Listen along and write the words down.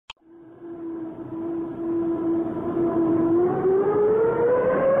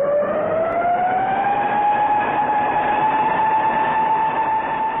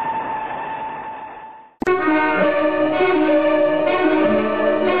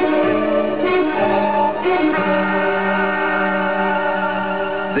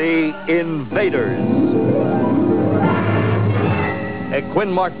Invaders. A Quinn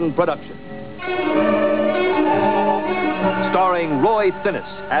Martin production. Starring Roy Finnis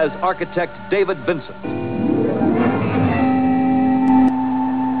as architect David Vincent.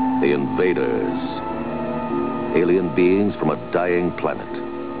 The Invaders. Alien beings from a dying planet.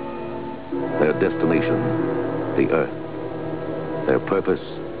 Their destination, the Earth. Their purpose,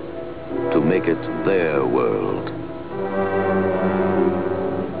 to make it their world.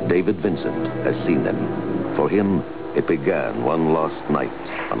 David Vincent has seen them. For him, it began one lost night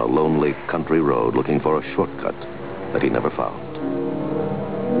on a lonely country road looking for a shortcut that he never found.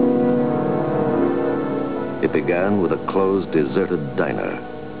 It began with a closed, deserted diner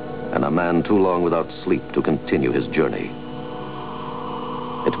and a man too long without sleep to continue his journey.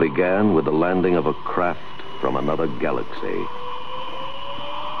 It began with the landing of a craft from another galaxy.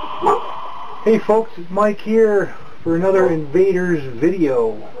 Hey folks, it's Mike here for another Invaders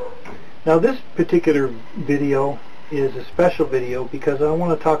video. Now this particular video is a special video because I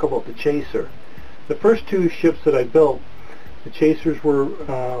want to talk about the Chaser. The first two ships that I built, the Chasers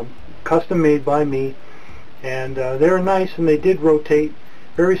were custom made by me, and they were nice and they did rotate,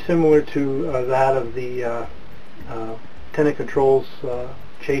 very similar to that of the Tenet Controls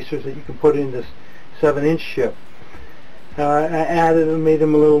Chasers that you can put in this 7-inch ship. I added and made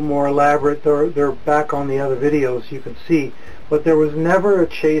them a little more elaborate. They're back on the other videos, you can see. But there was never a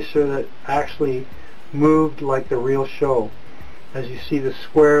Chaser that actually moved like the real show. As you see, the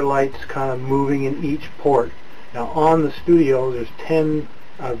square lights kind of moving in each port. Now on the studio, there's 10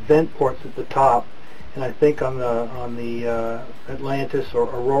 vent ports at the top, and I think on the Atlantis or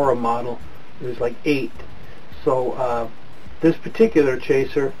Aurora model, there's like 8. So this particular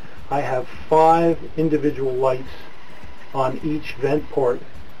Chaser, I have 5 individual lights on each vent port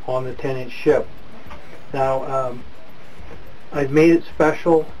on the 10-inch ship. Now, I've made it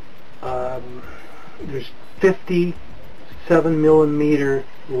special. There's 50 7mm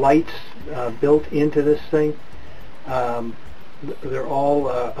lights built into this thing. They're all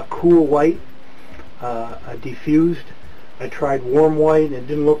a cool white, diffused. I tried warm white and it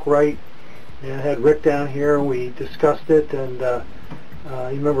didn't look right. And I had Rick down here and we discussed it, and you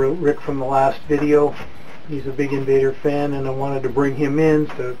remember Rick from the last video. He's a big Invader fan, and I wanted to bring him in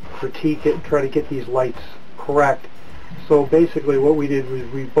to critique it and try to get these lights correct. So basically what we did was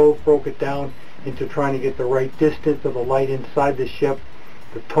we both broke it down into trying to get the right distance of the light inside the ship.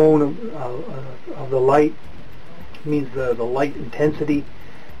 The tone of the light means the light intensity,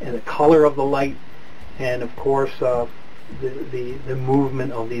 and the color of the light, and of course the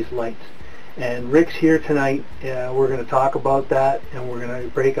movement of these lights. And Rick's here tonight. We're going to talk about that, and we're going to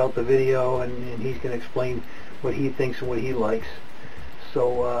break out the video, and he's going to explain what he thinks and what he likes.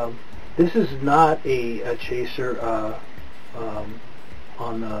 So this is not a Chaser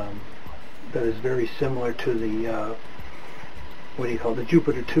that is very similar to the the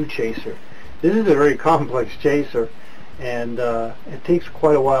Jupiter 2 Chaser. This is a very complex Chaser, and it takes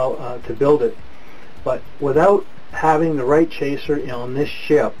quite a while to build it. But without having the right Chaser on this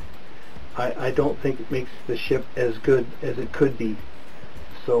ship, I don't think it makes the ship as good as it could be.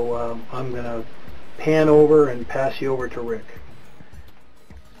 So I'm going to pan over and pass you over to Rick.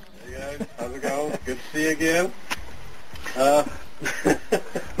 Hey guys, how's it going? Good to see you again.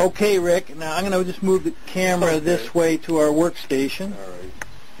 Okay, Rick, now I'm going to just move the camera this way to our workstation. All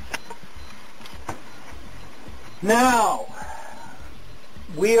right. Now,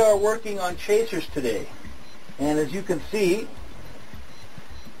 we are working on Chasers today. And as you can see,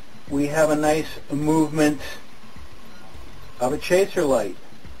 we have a nice movement of a Chaser light.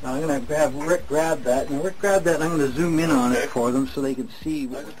 Now I'm going to have Rick grab that. Now Rick grab that, and I'm going to zoom in on it for them so they can see.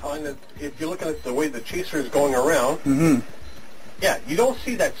 I just find that if you're looking at the way the Chaser is going around, yeah, you don't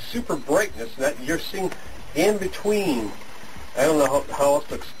see that super brightness that you're seeing in between. I don't know how else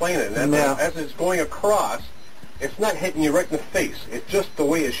to explain it. And as it's going across, it's not hitting you right in the face. It's just the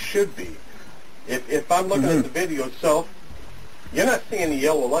way it should be. If I'm looking at the video itself, you're not seeing any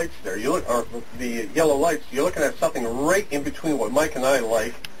yellow lights there. Or the yellow lights. You're looking at something right in between what Mike and I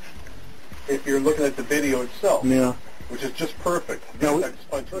like. If you're looking at the video itself, which is just perfect.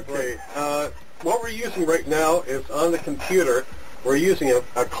 Okay. What we're using right now is on the computer. We're using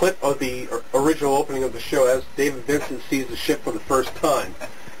a clip of the original opening of the show as David Vincent sees the ship for the first time.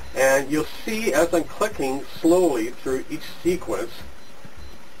 And you'll see as I'm clicking slowly through each sequence,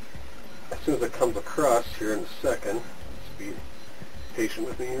 as soon as it comes across here in a second, let's be patient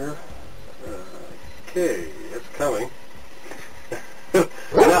with me here. Okay, it's coming.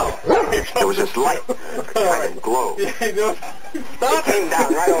 No, there was this light kind of glow. Yeah, It came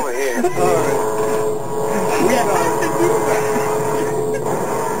down right over here. All right. We have to do that.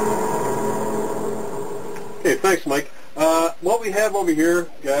 thanks, Mike. What we have over here,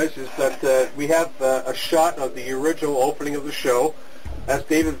 guys, is that we have a shot of the original opening of the show as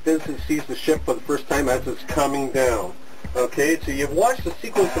David Vincent sees the ship for the first time as it's coming down. Okay, so you've watched the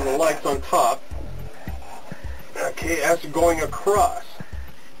sequence of the lights on top, okay, as they're going across.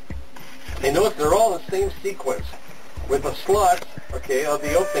 And notice they're all in the same sequence. With the slots, okay, of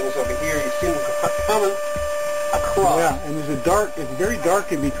the openings over here, you see them coming across. Yeah, and it's very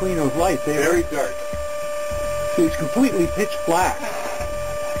dark in between those lights. Very dark. So it's completely pitch black.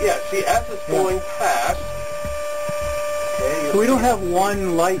 Yeah, see, as it's going past, okay, so we don't have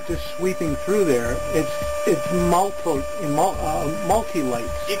one light just sweeping through there. It's multi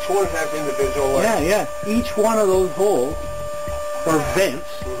lights. Each one has individual lights. Yeah. Each one of those holes, or vents,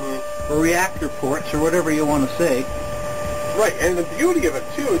 or reactor ports, or whatever you want to say. Right, and the beauty of it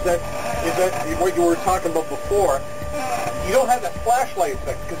too is that what you were talking about before. You don't have that flashlight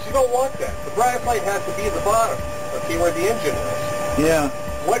effect because you don't want that. The brightest light has to be at the bottom, okay, where the engine is. Yeah.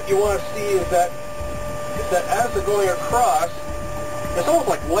 What you want to see is that as they're going across, it's almost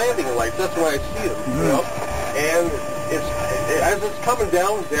like landing lights. That's the way I see them, you know. And as it's coming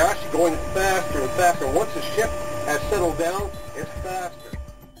down, they're actually going faster and faster. Once the ship has settled down, it's faster.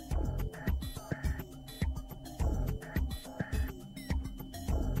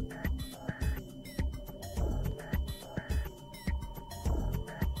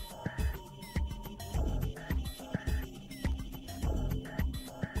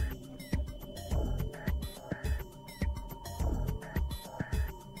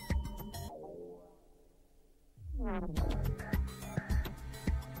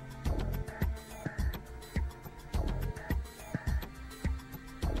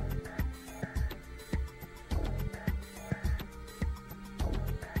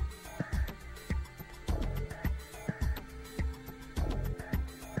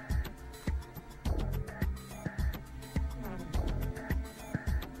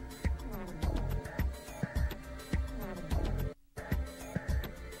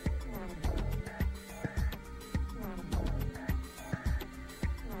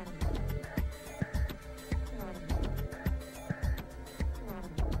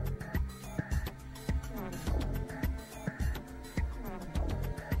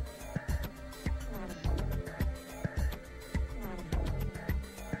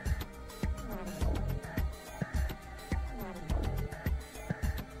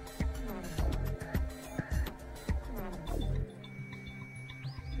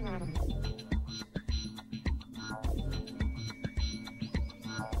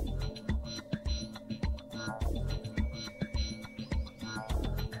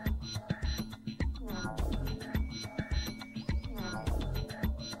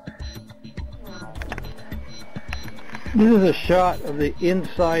 This is a shot of the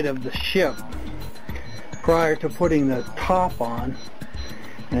inside of the ship prior to putting the top on,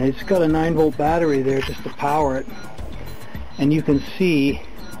 and it's got a 9-volt battery there just to power it, and you can see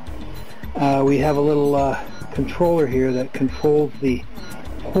we have a little controller here that controls the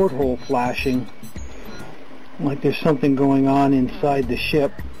porthole flashing, like there's something going on inside the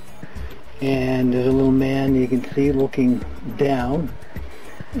ship, and there's a little man you can see looking down.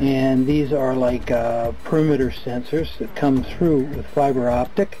 And these are like perimeter sensors that come through with fiber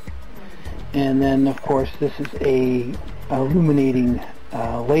optic. And then of course this is a illuminating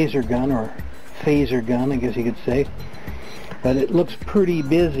laser gun, or phaser gun I guess you could say. But it looks pretty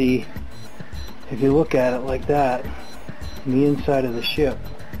busy if you look at it like that on the inside of the ship.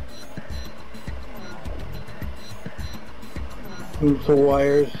 Here's the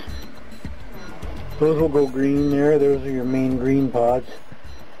wires. Those will go green there. Those are your main green pods.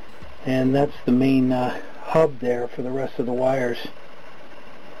 And that's the main hub there for the rest of the wires.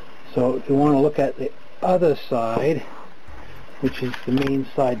 So if you want to look at the other side, which is the main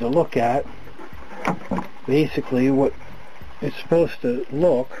side to look at, basically what it's supposed to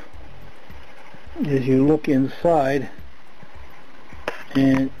look is you look inside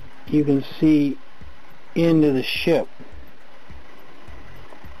and you can see into the ship.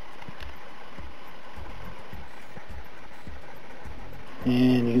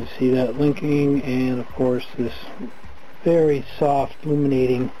 And you can see that linking, and of course this very soft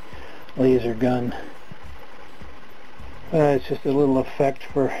illuminating laser gun. It's just a little effect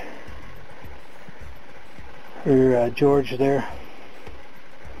for George there.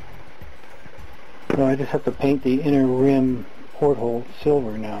 So I just have to paint the inner rim porthole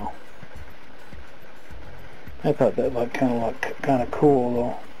silver now. I thought that looked kind of cool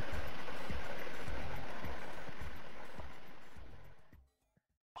though.